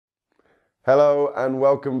Hello and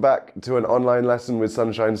welcome back to an online lesson with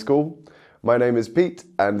Sunshine School. My name is Pete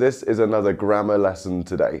and this is another grammar lesson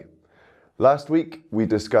today. Last week we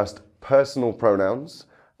discussed personal pronouns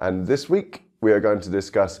and this week we are going to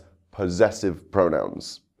discuss possessive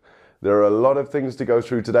pronouns. There are a lot of things to go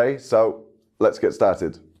through today, so let's get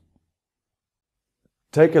started.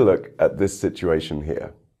 Take a look at this situation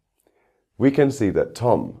here. We can see that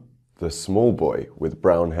Tom, the small boy with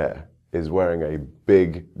brown hair, is wearing a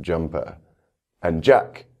big jumper, and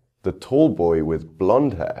Jack, the tall boy with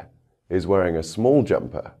blonde hair, is wearing a small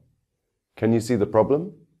jumper. Can you see the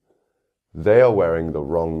problem? They are wearing the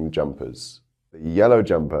wrong jumpers. The yellow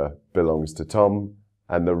jumper belongs to Tom,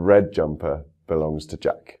 and the red jumper belongs to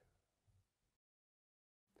Jack.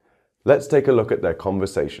 Let's take a look at their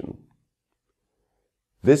conversation.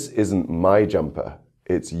 This isn't my jumper,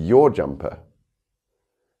 it's your jumper.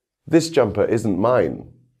 This jumper isn't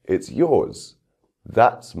mine, it's yours.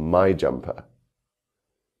 That's my jumper.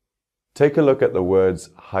 Take a look at the words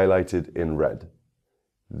highlighted in red.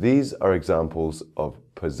 These are examples of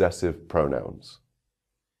possessive pronouns.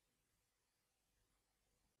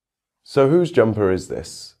 So whose jumper is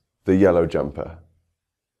this? The yellow jumper.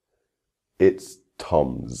 It's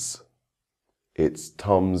Tom's. It's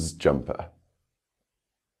Tom's jumper.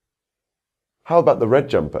 How about the red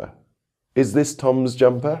jumper? Is this Tom's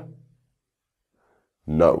jumper?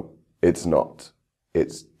 No, it's not.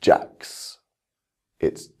 It's Jack's.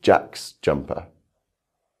 It's Jack's jumper.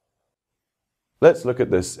 Let's look at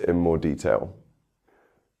this in more detail.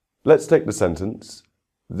 Let's take the sentence,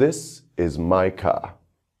 this is my car.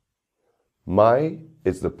 My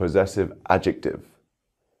is the possessive adjective,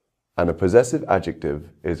 and a possessive adjective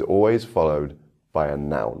is always followed by a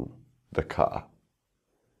noun, the car.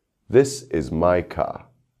 This is my car.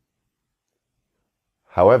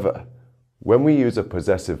 However, when we use a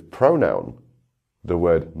possessive pronoun, the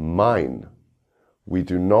word mine, we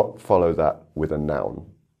do not follow that with a noun.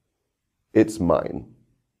 It's mine.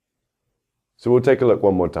 So we'll take a look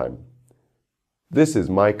one more time. This is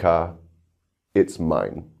my car. It's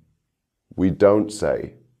mine. We don't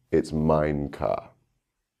say it's mine car.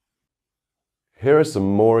 Here are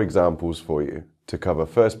some more examples for you to cover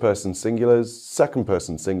first-person singulars,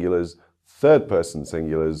 second-person singulars, third-person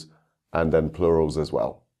singulars, and then plurals as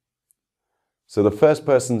well. So the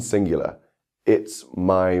first-person singular, it's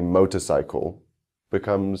my motorcycle,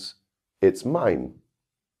 becomes it's mine.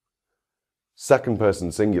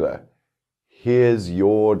 Second-person singular, here's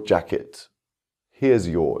your jacket, here's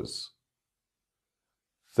yours.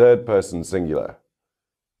 Third-person singular,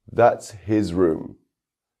 that's his room,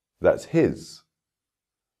 that's his.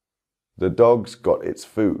 The dog's got its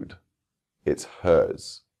food, it's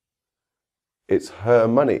hers. It's her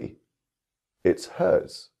money, it's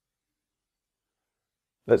hers.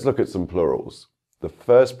 Let's look at some plurals. The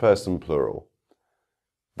first-person plural,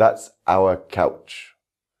 that's our couch,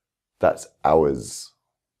 that's ours.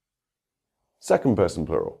 Second-person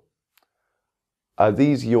plural, are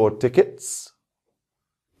these your tickets?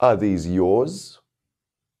 Are these yours?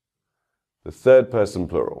 The third-person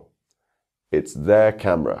plural, it's their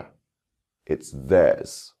camera, it's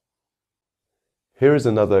theirs. Here is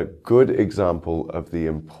another good example of the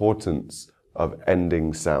importance of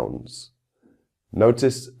ending sounds.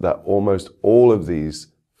 Notice that almost all of these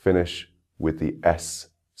finish with the S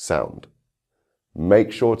sound.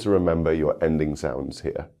 Make sure to remember your ending sounds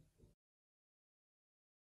here.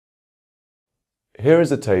 Here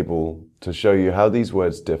is a table to show you how these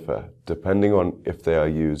words differ depending on if they are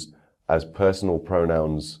used as personal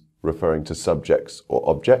pronouns referring to subjects or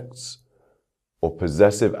objects, or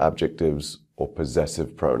possessive adjectives or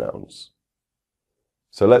possessive pronouns.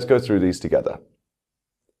 So let's go through these together.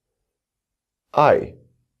 I,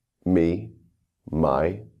 me,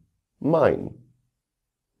 my, mine.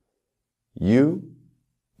 You,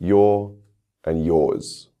 your, and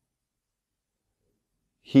yours.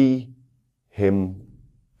 He, him,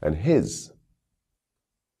 and his.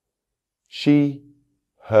 She,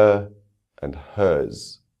 her, and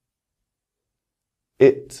hers.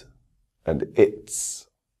 It, and its.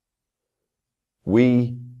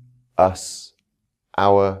 We, us,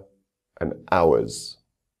 our, and ours.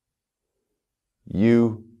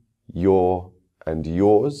 You, your, and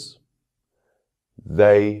yours.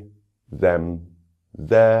 They, them,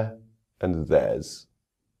 their, and theirs.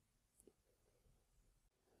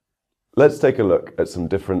 Let's take a look at some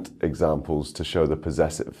different examples to show the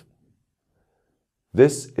possessive.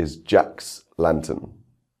 This is Jack's lantern.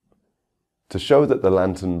 To show that the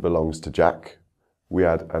lantern belongs to Jack, we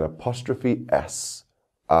add an apostrophe S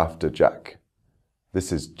after Jack.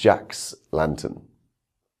 This is Jack's lantern.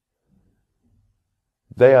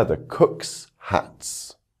 They are the cook's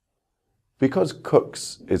hats. Because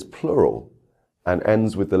cooks is plural and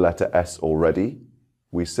ends with the letter S already,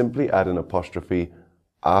 we simply add an apostrophe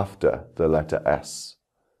after the letter S.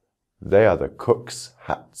 They are the cooks'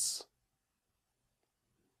 hats.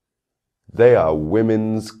 They are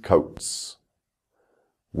women's coats.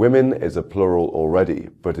 Women is a plural already,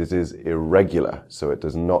 but it is irregular, so it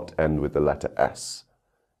does not end with the letter S.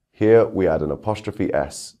 Here we add an apostrophe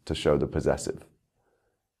S to show the possessive.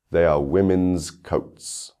 They are women's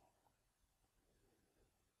coats.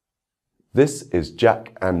 This is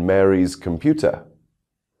Jack and Mary's computer.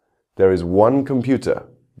 There is one computer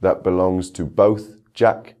that belongs to both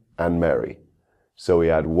Jack and Mary, so we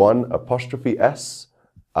add one apostrophe S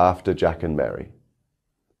after Jack and Mary.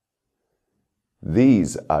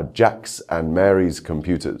 These are Jack's and Mary's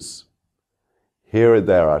computers. Here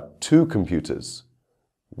there are two computers.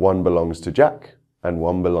 One belongs to Jack and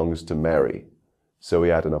one belongs to Mary. So we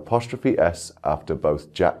add an apostrophe S after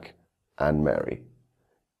both Jack and Mary.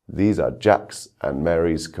 These are Jack's and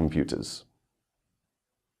Mary's computers.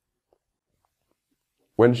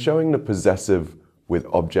 When showing the possessive with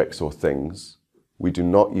objects or things, we do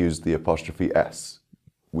not use the apostrophe S.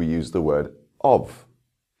 We use the word of.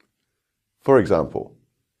 For example,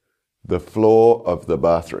 the floor of the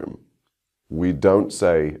bathroom. We don't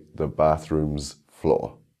say the bathroom's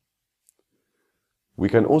floor. We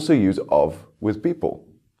can also use of with people.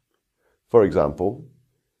 For example,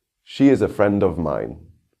 she is a friend of mine,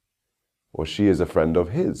 or she is a friend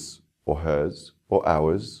of his, or hers, or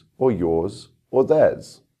ours, or yours, or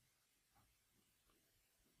theirs.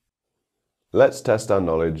 Let's test our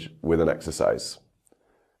knowledge with an exercise.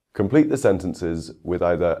 Complete the sentences with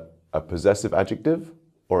either a possessive adjective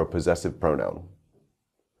or a possessive pronoun.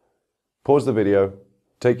 Pause the video,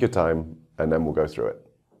 take your time, and then we'll go through it.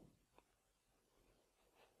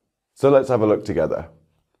 So let's have a look together.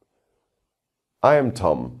 I am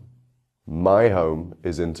Tom. My home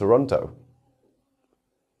is in Toronto.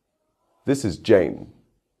 This is Jane.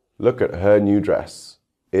 Look at her new dress.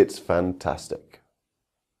 It's fantastic.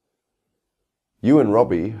 You and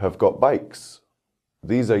Robbie have got bikes.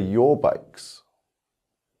 These are your bikes.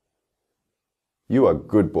 You are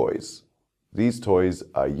good boys. These toys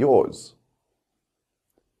are yours.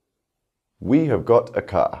 We have got a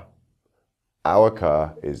car. Our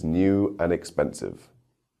car is new and expensive.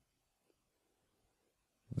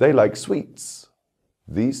 They like sweets.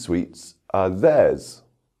 These sweets are theirs.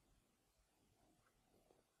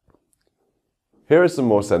 Here are some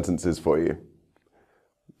more sentences for you.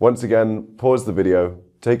 Once again, pause the video,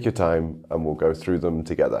 take your time, and we'll go through them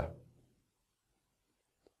together.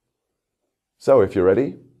 So if you're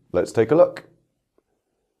ready, let's take a look.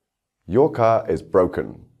 Your car is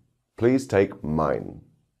broken. Please take mine.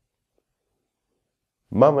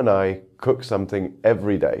 Mum and I cook something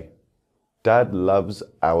every day. Dad loves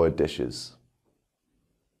our dishes.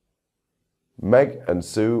 Meg and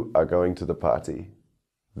Sue are going to the party.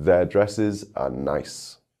 Their dresses are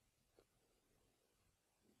nice.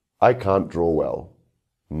 I can't draw well.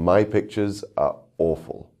 My pictures are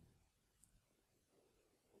awful.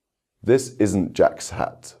 This isn't Jack's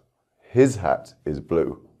hat. His hat is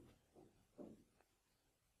blue.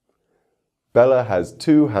 Bella has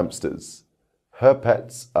 2 hamsters. Her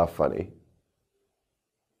pets are funny.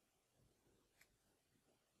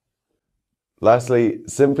 Lastly,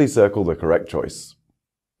 simply circle the correct choice.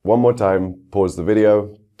 One more time, pause the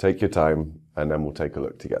video, take your time, and then we'll take a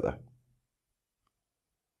look together.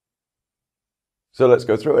 So let's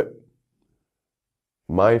go through it.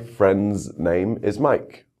 My friend's name is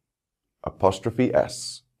Mike. Apostrophe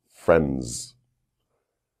S, friends.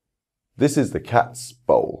 This is the cat's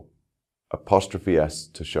bowl. Apostrophe S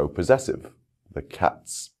to show possessive, the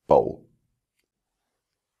cat's bowl.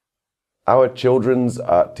 Our children's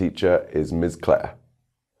art teacher is Ms. Claire.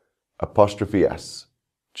 Apostrophe S.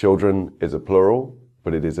 Children is a plural,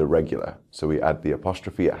 but it is irregular, so we add the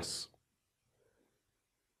apostrophe S.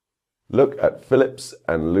 Look at Philip's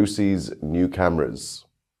and Lucy's new cameras.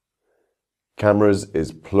 Cameras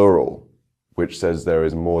is plural, which says there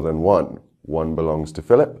is more than one. One belongs to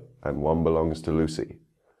Philip and one belongs to Lucy.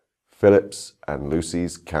 Philip's and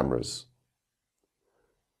Lucy's cameras.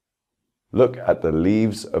 Look at the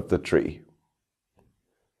leaves of the tree.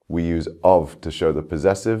 We use of to show the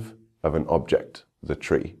possessive of an object, the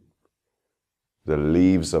tree. The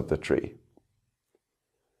leaves of the tree.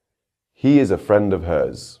 He is a friend of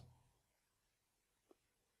hers.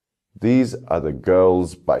 These are the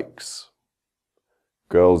girls' bikes.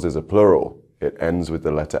 Girls is a plural. It ends with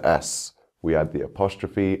the letter S. We add the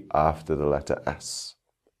apostrophe after the letter S.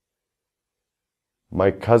 My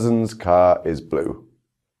cousin's car is blue.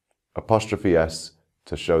 Apostrophe S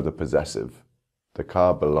to show the possessive. The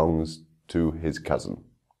car belongs to his cousin.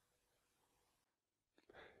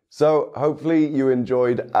 So hopefully you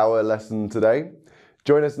enjoyed our lesson today.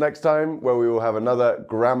 Join us next time where we will have another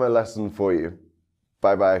grammar lesson for you.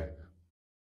 Bye bye.